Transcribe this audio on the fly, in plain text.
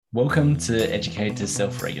Welcome to Educate to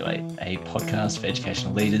Self-Regulate, a podcast for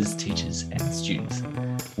educational leaders, teachers, and students,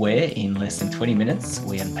 where in less than 20 minutes,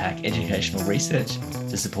 we unpack educational research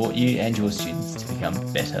to support you and your students to become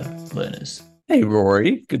better learners. Hey,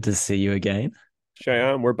 Rory, good to see you again.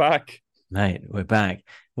 Cheyenne, we're back. Mate, we're back.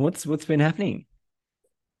 What's been happening?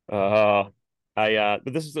 Uh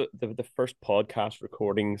but this is the first podcast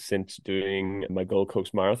recording since doing my Gold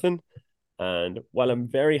Coast Marathon. And while I'm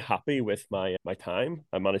very happy with my time,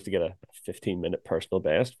 I managed to get a 15-minute personal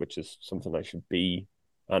best, which is something I should be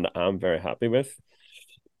and I'm very happy with.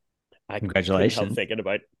 I couldn't help Congratulations. thinking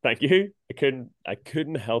about thank you. I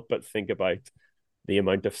couldn't help but think about the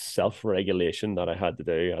amount of self-regulation that I had to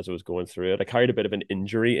do as I was going through it. I carried a bit of an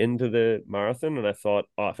injury into the marathon, and I thought,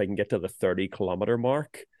 oh, if I can get to the 30-kilometer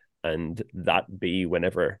mark and that be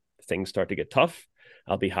whenever things start to get tough,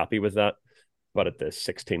 I'll be happy with that. But at the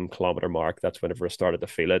 16-kilometer mark, that's whenever I started to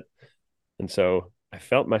feel it. And so I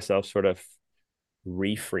felt myself sort of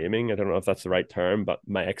reframing. I don't know if that's the right term, but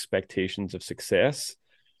my expectations of success,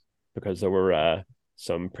 because there were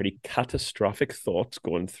some pretty catastrophic thoughts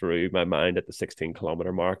going through my mind at the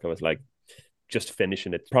 16-kilometer mark. I was like, just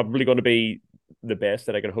finishing it, probably going to be the best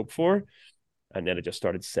that I can hope for. And then I just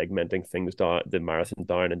started segmenting things down, the marathon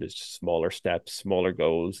down into smaller steps, smaller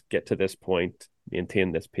goals, get to this point,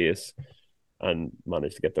 maintain this pace, and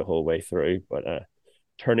managed to get the whole way through. But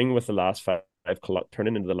turning with the last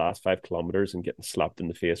turning into the last 5 kilometers and getting slapped in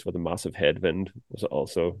the face with a massive headwind was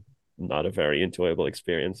also not a very enjoyable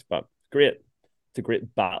experience, but great. It's a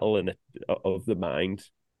great battle of the mind.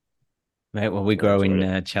 Mate, well, we I grow enjoyed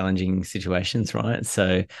in it. challenging situations, right?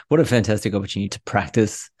 So, what a fantastic opportunity to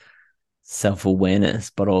practice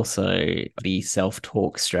self-awareness, but also the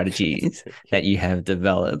self-talk strategies that you have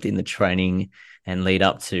developed in the training and lead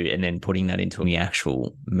up to, and then putting that into the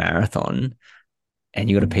actual marathon. And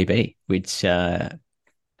you got a PB, which I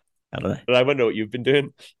don't know. But I want to know what you've been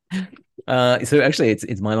doing. So actually,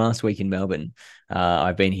 it's my last week in Melbourne.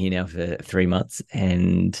 I've been here now for 3 months,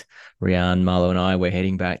 and Rian, Marlo, and I we're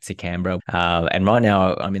heading back to Canberra. And right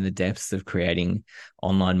now, I'm in the depths of creating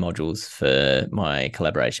online modules for my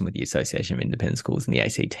collaboration with the Association of Independent Schools and the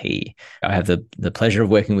ACT. I have the pleasure of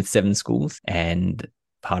working with 7 schools, and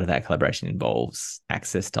part of that collaboration involves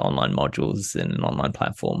access to online modules and an online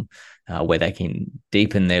platform where they can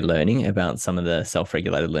deepen their learning about some of the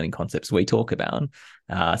self-regulated learning concepts we talk about.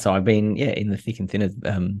 So I've been, in the thick and thin of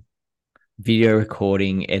video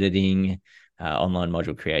recording, editing, online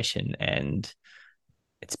module creation, and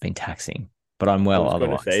it's been taxing, but I'm I well was going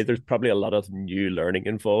to say otherwise. there's probably a lot of new learning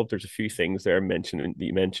involved. There's a few things there mentioned that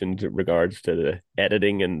you mentioned in regards to the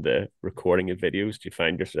editing and the recording of videos. Do you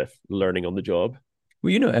find yourself learning on the job?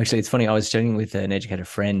 Well, actually, it's funny. I was chatting with an educator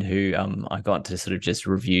friend who I got to sort of just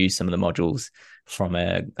review some of the modules from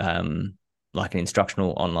a like an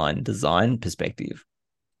instructional online design perspective.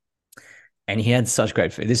 And he had such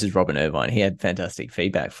great. This is Robin Irvine. He had fantastic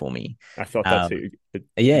feedback for me. I thought that's Um, who.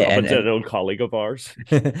 yeah, Robin's and an old colleague of ours.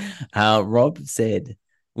 Rob said,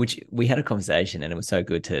 which we had a conversation, and it was so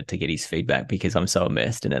good to get his feedback because I'm so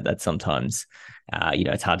immersed in it that sometimes,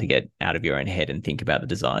 it's hard to get out of your own head and think about the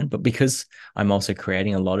design. But because I'm also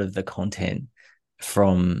creating a lot of the content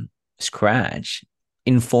from scratch,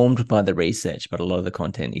 informed by the research, but a lot of the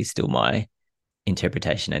content is still my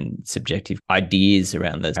interpretation and subjective ideas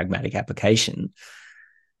around the pragmatic application.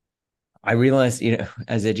 I realize,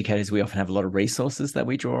 as educators, we often have a lot of resources that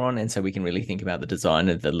we draw on. And so we can really think about the design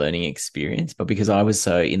of the learning experience. But because I was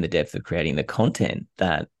so in the depth of creating the content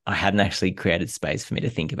that I hadn't actually created space for me to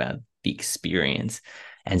think about the experience.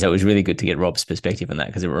 And so it was really good to get Rob's perspective on that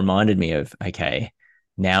because it reminded me of, okay,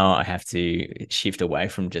 now I have to shift away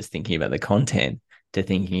from just thinking about the content to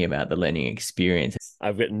thinking about the learning experience.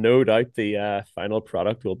 I've got no doubt the final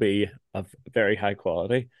product will be of very high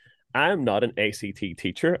quality. I'm not an ACT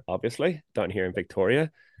teacher, obviously, down here in Victoria,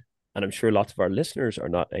 and I'm sure lots of our listeners are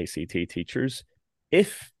not ACT teachers.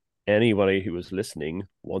 If anybody who was listening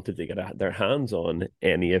wanted to get their hands on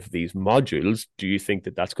any of these modules, do you think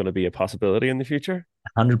that that's going to be a possibility in the future?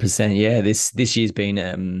 100%. Yeah. This year's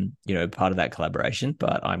been, part of that collaboration,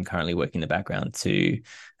 but I'm currently working in the background to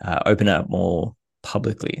open it up more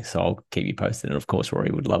publicly. So I'll keep you posted. And of course,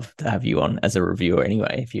 Rory would love to have you on as a reviewer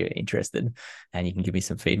anyway, if you're interested and you can give me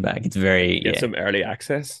some feedback. It's very, Get some early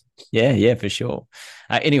access. yeah, for sure.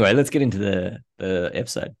 Anyway, let's get into the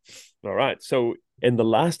episode. All right. So in the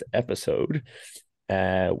last episode,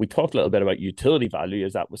 we talked a little bit about utility value,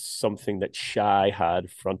 as that was something that Shy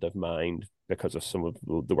had front of mind because of some of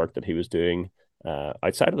the work that he was doing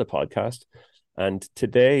outside of the podcast. And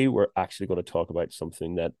today we're actually going to talk about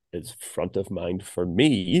something that is front of mind for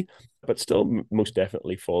me, but still most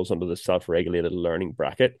definitely falls under the self-regulated learning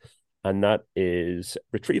bracket. And that is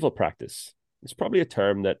retrieval practice. It's probably a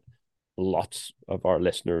term that lots of our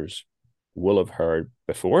listeners will have heard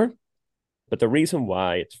before. But the reason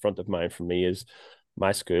why it's front of mind for me is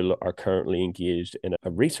my school are currently engaged in a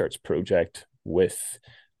research project with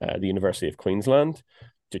the University of Queensland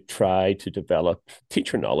to try to develop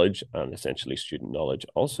teacher knowledge and essentially student knowledge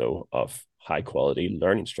also of high quality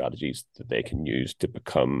learning strategies that they can use to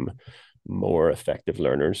become more effective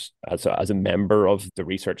learners. As a member of the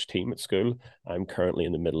research team at school, I'm currently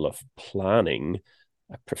in the middle of planning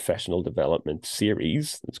a professional development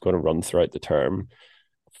series that's going to run throughout the term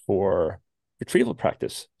for retrieval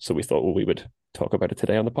practice. So we thought, well, we would talk about it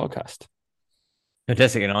today on the podcast.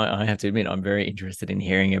 Fantastic. And I have to admit, I'm very interested in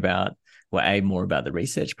hearing about, well, A, more about the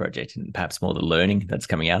research project and perhaps more the learning that's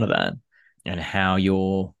coming out of that, and how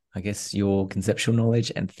your, I guess, your conceptual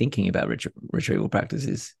knowledge and thinking about retrieval practice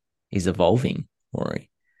is evolving, Rory.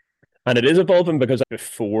 And it is evolving because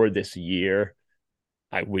before this year,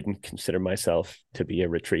 I wouldn't consider myself to be a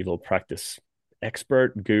retrieval practice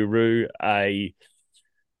expert, guru. I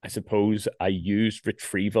suppose I used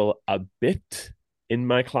retrieval a bit in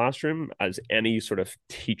my classroom as any sort of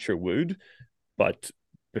teacher would. But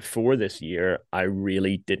before this year, I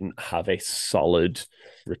really didn't have a solid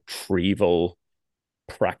retrieval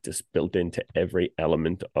practice built into every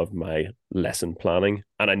element of my lesson planning.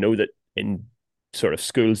 And I know that in sort of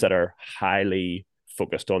schools that are highly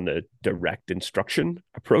focused on the direct instruction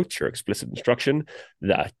approach or explicit instruction,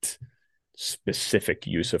 that specific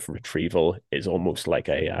use of retrieval is almost like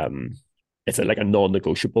it's like a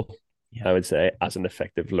non-negotiable, yeah. I would say, as an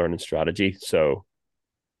effective learning strategy. So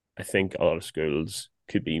I think a lot of schools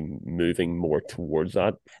could be moving more towards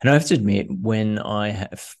that. And I have to admit, when I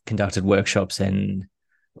have conducted workshops and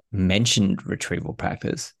mentioned retrieval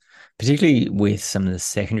practice, particularly with some of the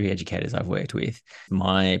secondary educators I've worked with,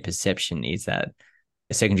 my perception is that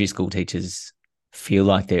secondary school teachers feel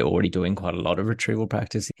like they're already doing quite a lot of retrieval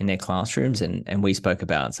practice in their classrooms. And we spoke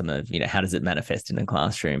about some of, how does it manifest in the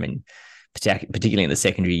classroom? And particularly in the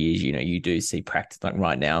secondary years, you do see practice. Like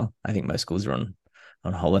right now, I think most schools are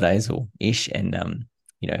on holidays or ish. And,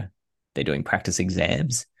 they're doing practice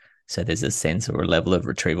exams. So there's a sense or a level of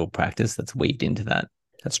retrieval practice that's weaved into that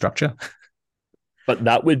structure. But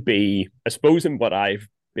that would be, I suppose, in what I've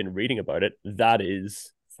been reading about it, that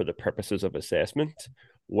is for the purposes of assessment.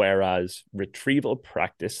 Whereas retrieval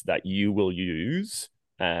practice that you will use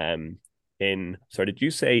did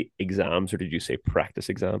you say exams or did you say practice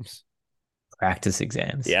exams? Practice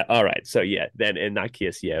exams. Yeah. All right. So yeah, then in that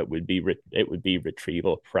case, yeah, it would be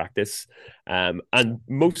retrieval practice. And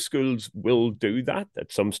most schools will do that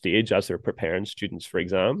at some stage as they're preparing students for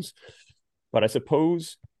exams. But I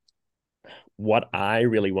suppose what I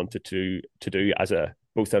really wanted to do as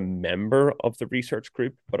both a member of the research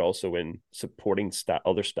group, but also in supporting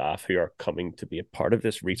other staff who are coming to be a part of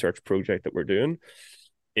this research project that we're doing,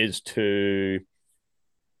 is to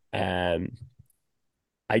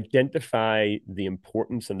identify the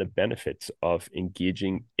importance and the benefits of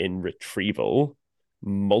engaging in retrieval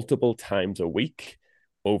multiple times a week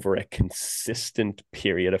over a consistent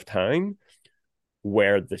period of time,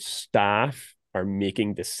 where the staff are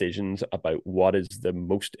making decisions about what is the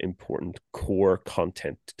most important core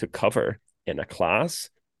content to cover in a class,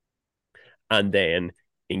 and then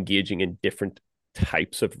engaging in different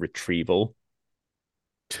types of retrieval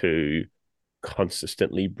to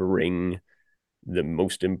consistently bring the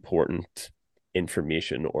most important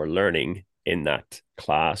information or learning in that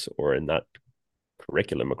class or in that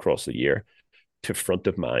curriculum across the year to front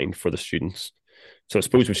of mind for the students. So I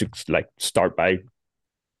suppose we should start by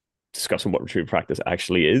discussing what retrieval practice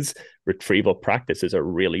actually is. Retrieval practice is a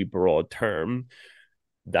really broad term,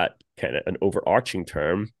 that kind of an overarching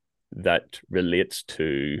term that relates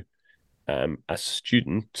to a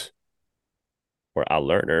student or a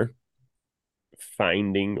learner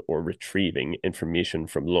finding or retrieving information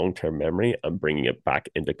from long-term memory and bringing it back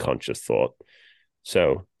into conscious thought.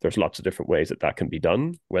 So there's lots of different ways that can be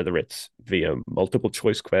done, whether it's via multiple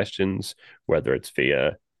choice questions, whether it's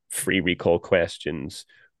via free recall questions,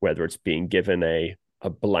 whether it's being given a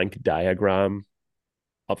blank diagram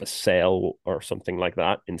of a cell or something like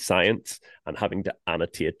that in science and having to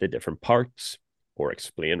annotate the different parts or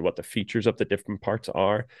explain what the features of the different parts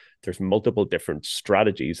are. There's multiple different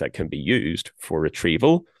strategies that can be used for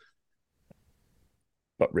retrieval.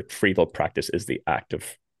 But retrieval practice is the act of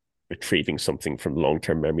retrieving something from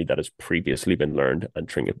long-term memory that has previously been learned and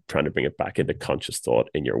trying to bring it back into conscious thought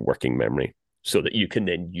in your working memory so that you can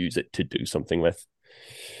then use it to do something with.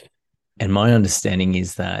 And my understanding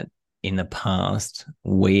is that in the past,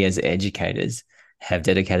 we as educators have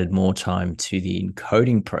dedicated more time to the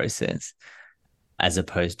encoding process as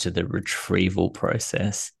opposed to the retrieval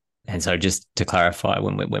process. And so, just to clarify,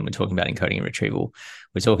 when we're talking about encoding and retrieval,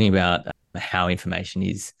 we're talking about how information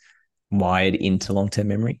is wired into long-term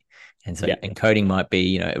memory. And so, Yeah, encoding might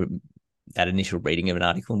be, that initial reading of an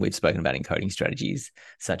article. And we've spoken about encoding strategies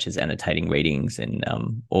such as annotating readings and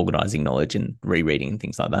organizing knowledge and rereading and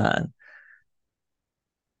things like that.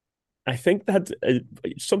 I think that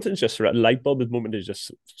something's just a light bulb moment is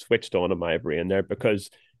just switched on in my brain there, because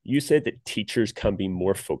you said that teachers can be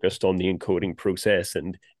more focused on the encoding process,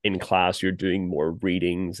 and in class you're doing more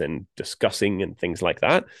readings and discussing and things like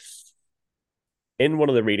that. In one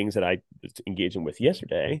of the readings that I was engaging with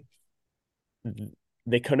yesterday,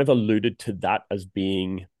 they kind of alluded to that as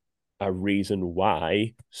being a reason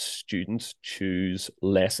why students choose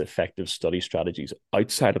less effective study strategies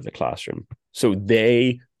outside of the classroom. So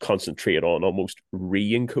they concentrate on almost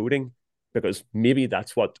re-encoding, because maybe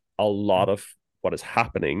that's what a lot of what is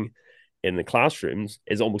happening in the classrooms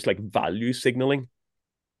is almost like value signaling.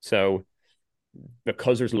 So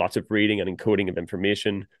because there's lots of reading and encoding of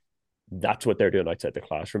information, that's what they're doing outside the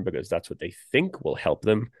classroom because that's what they think will help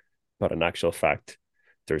them. But in actual fact,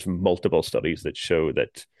 there's multiple studies that show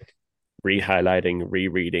that re-highlighting,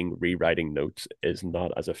 rereading, rewriting notes is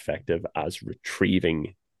not as effective as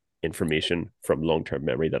retrieving information from long-term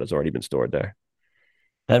memory that has already been stored there.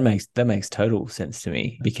 That makes total sense to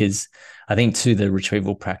me, because I think to the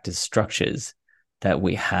retrieval practice structures that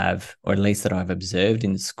we have, or at least that I've observed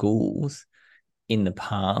in schools in the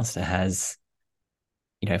past, has,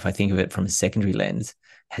 if I think of it from a secondary lens,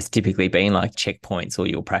 has typically been like checkpoints or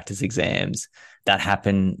your practice exams that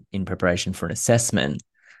happen in preparation for an assessment,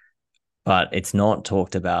 but it's not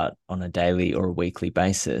talked about on a daily or a weekly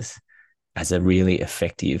basis as a really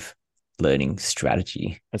effective learning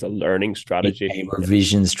strategy, As a learning strategy. a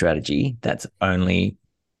revision strategy that's only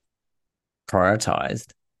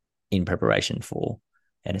prioritized in preparation for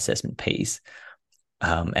an assessment piece.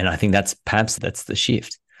 And I think that's the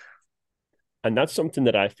shift. And that's something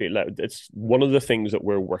that I feel like it's one of the things that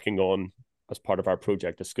we're working on as part of our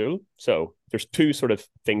project at school. So there's two sort of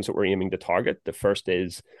things that we're aiming to target. The first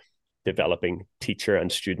is developing teacher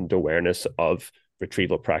and student awareness of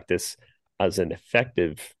retrieval practice as an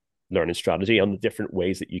effective learning strategy on the different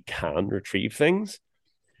ways that you can retrieve things.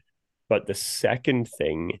 But the second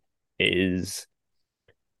thing is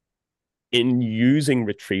in using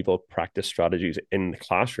retrieval practice strategies in the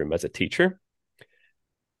classroom as a teacher,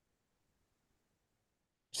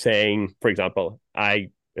 saying, for example,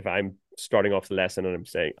 if I'm starting off the lesson and I'm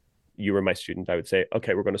saying, you were my student, I would say,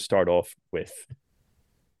 okay, we're going to start off with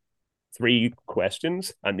 3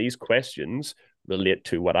 questions, and these questions relate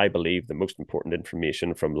to what I believe the most important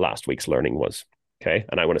information from last week's learning was. Okay.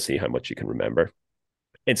 And I want to see how much you can remember.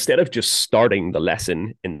 Instead of just starting the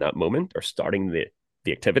lesson in that moment or starting the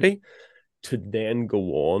activity, to then go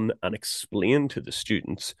on and explain to the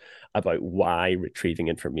students about why retrieving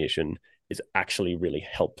information is actually really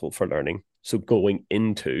helpful for learning. So going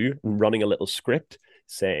into running a little script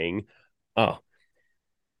saying,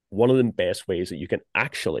 one of the best ways that you can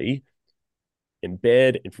actually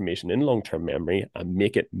embed information in long-term memory and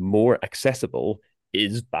make it more accessible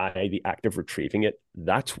is by the act of retrieving it.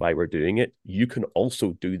 That's why we're doing it. You can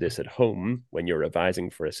also do this at home when you're revising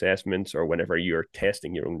for assessments or whenever you're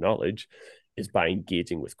testing your own knowledge, is by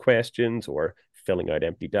engaging with questions or filling out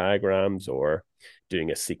empty diagrams or doing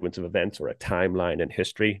a sequence of events or a timeline in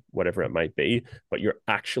history, whatever it might be. But you're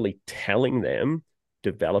actually telling them,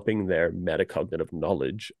 developing their metacognitive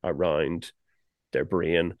knowledge around their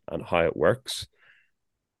brain and how it works.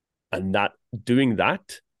 And that doing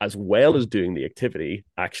that, as well as doing the activity,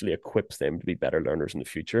 actually equips them to be better learners in the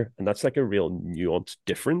future. And that's like a real nuanced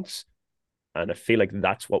difference. And I feel like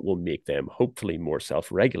that's what will make them hopefully more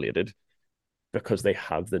self-regulated, because they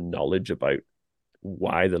have the knowledge about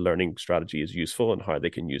why the learning strategy is useful and how they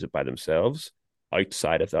can use it by themselves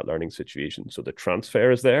outside of that learning situation. So the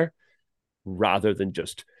transfer is there rather than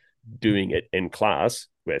just doing it in class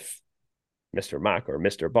with Mr. Mac or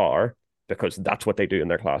Mr. Bar, because that's what they do in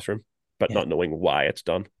their classroom, but not knowing why it's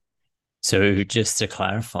done. So just to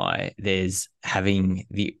clarify, there's having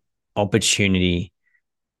the opportunity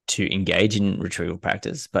to engage in retrieval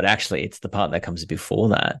practice, but actually it's the part that comes before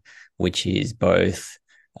that, which is both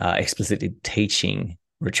explicitly teaching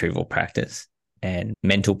retrieval practice and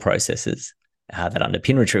mental processes that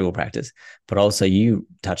underpin retrieval practice. But also you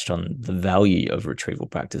touched on the value of retrieval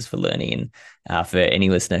practice for learning. And for any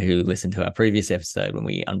listener who listened to our previous episode when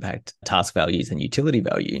we unpacked task values and utility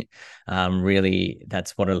value, really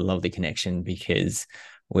that's what a lovely connection, because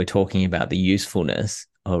we're talking about the usefulness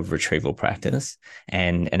of retrieval practice.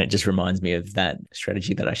 And it just reminds me of that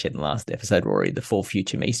strategy that I shared in the last episode, Rory, the for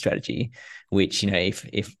future me strategy, which,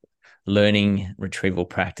 if learning retrieval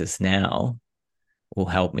practice now will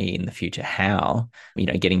help me in the future, how,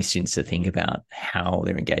 getting students to think about how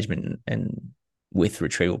their engagement and with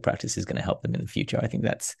retrieval practice is going to help them in the future. I think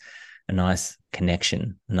that's a nice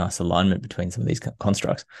connection, a nice alignment between some of these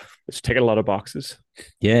constructs. It's ticking a lot of boxes.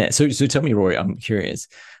 Yeah. So tell me, Rory, I'm curious.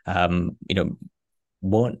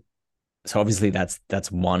 What? So obviously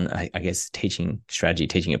that's one, I guess, teaching strategy,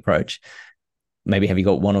 teaching approach. Maybe have you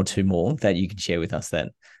got one or two more that you can share with us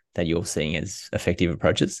that you're seeing as effective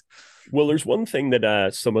approaches? Well, there's one thing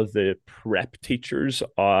that some of the prep teachers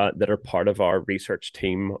that are part of our research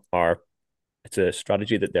team it's a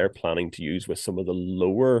strategy that they're planning to use with some of the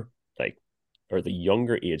lower, like, or the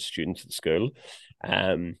younger age students at school.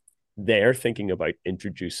 They're thinking about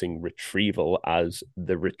introducing retrieval as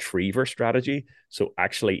the retriever strategy. So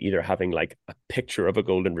actually either having like a picture of a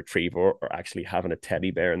golden retriever or actually having a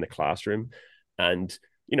teddy bear in the classroom. And,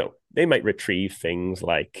 they might retrieve things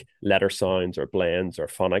like letter sounds or blends or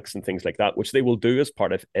phonics and things like that, which they will do as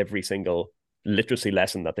part of every single literacy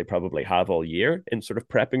lesson that they probably have all year in sort of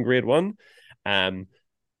prep in grade one.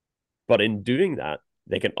 But in doing that,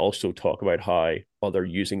 they can also talk about how they're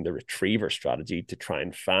using the retriever strategy to try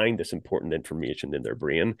and find this important information in their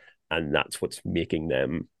brain. And that's what's making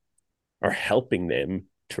them or helping them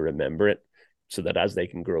to remember it, so that as they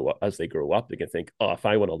grow up, they can think, oh, if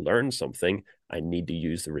I want to learn something, I need to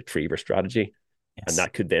use the retriever strategy. Yes. And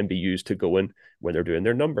that could then be used to go in when they're doing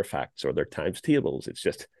their number facts or their times tables. It's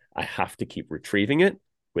just, I have to keep retrieving it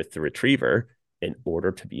with the retriever in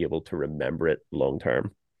order to be able to remember it long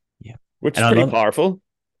term. Yeah. Which And is pretty powerful.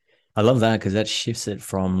 I love that, because that shifts it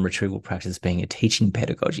from retrieval practice being a teaching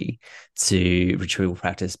pedagogy to retrieval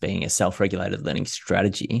practice being a self-regulated learning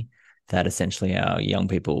strategy that essentially our young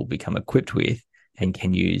people become equipped with and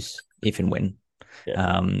can use if and when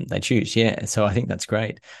they choose. Yeah. So I think that's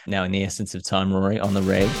great. Now, in the essence of time, Rory, on the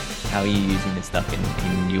reg, how are you using this stuff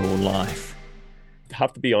in your life?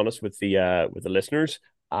 Have to be honest with the listeners.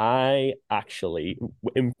 I actually,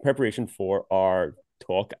 in preparation for our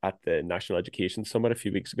talk at the National Education Summit a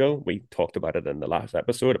few weeks ago, we talked about it in the last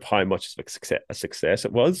episode of how much of a success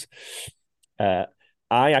it was. I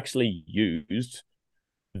actually used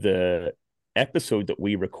the episode that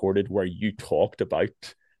we recorded where you talked about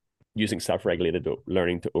using self-regulated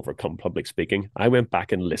learning to overcome public speaking. I went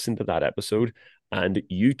back and listened to that episode, and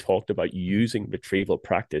you talked about using retrieval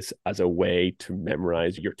practice as a way to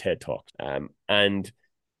memorize your TED Talk. And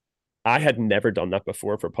I had never done that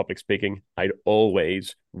before for public speaking. I'd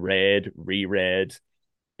always read, reread.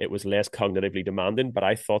 It was less cognitively demanding, but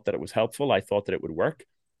I thought that it was helpful. I thought that it would work.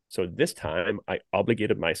 So this time I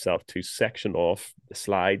obligated myself to section off the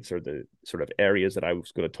slides or the sort of areas that I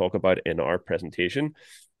was going to talk about in our presentation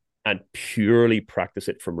and purely practice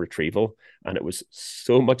it from retrieval. And it was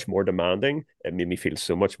so much more demanding. It made me feel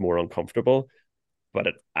so much more uncomfortable, but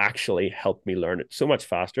it actually helped me learn it so much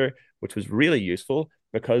faster, which was really useful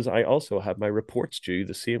because I also had my reports due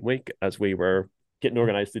the same week as we were getting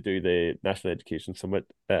organized to do the National Education Summit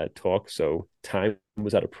talk. So time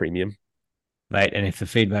was at a premium. Mate, and if the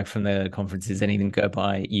feedback from the conference is anything to go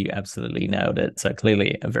by, you absolutely nailed it. So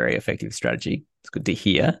clearly a very effective strategy. It's good to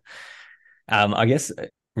hear. I guess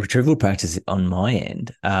retrieval practice on my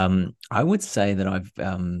end, I would say that I've,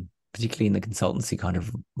 particularly in the consultancy kind of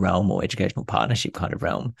realm or educational partnership kind of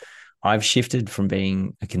realm, I've shifted from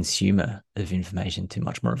being a consumer of information to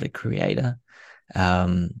much more of a creator.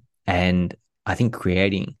 And I think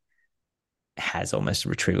creating has almost a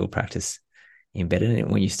retrieval practice embedded in it.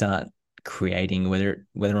 When you start creating, whether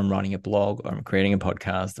I'm writing a blog or I'm creating a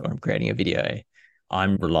podcast or I'm creating a video,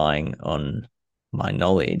 I'm relying on my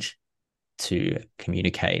knowledge to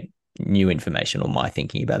communicate new information or my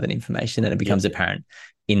thinking about that information, and it becomes apparent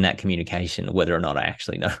in that communication whether or not I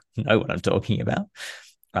actually know what I'm talking about.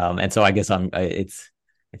 And so I guess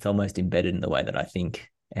it's almost embedded in the way that I think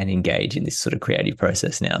and engage in this sort of creative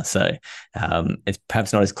process now. So it's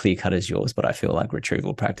perhaps not as clear cut as yours, but I feel like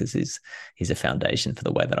retrieval practice is a foundation for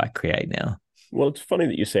the way that I create now. Well, it's funny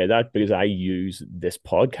that you say that because I use this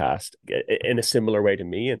podcast in a similar way to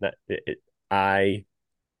me, and that I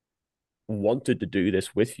wanted to do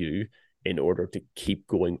this with you in order to keep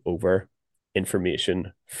going over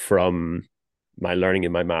information from my learning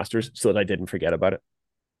in my master's so that I didn't forget about it.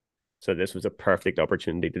 So this was a perfect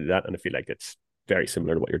opportunity to do that. And I feel like it's very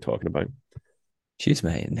similar to what you're talking about. Cheers,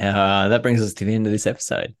 mate. Now, that brings us to the end of this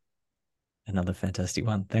episode. Another fantastic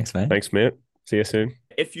one. Thanks, mate. Thanks, mate. See you soon.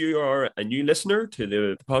 If you are a new listener to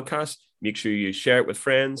the podcast, make sure you share it with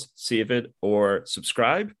friends, save it, or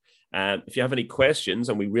subscribe. If you have any questions,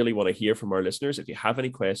 and we really want to hear from our listeners, if you have any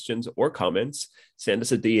questions or comments, send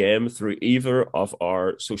us a DM through either of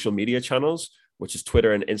our social media channels, which is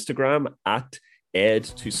Twitter and Instagram at Ed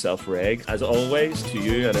to Self Reg. As always, to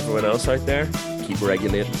you and everyone else out there, keep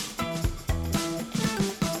regulating.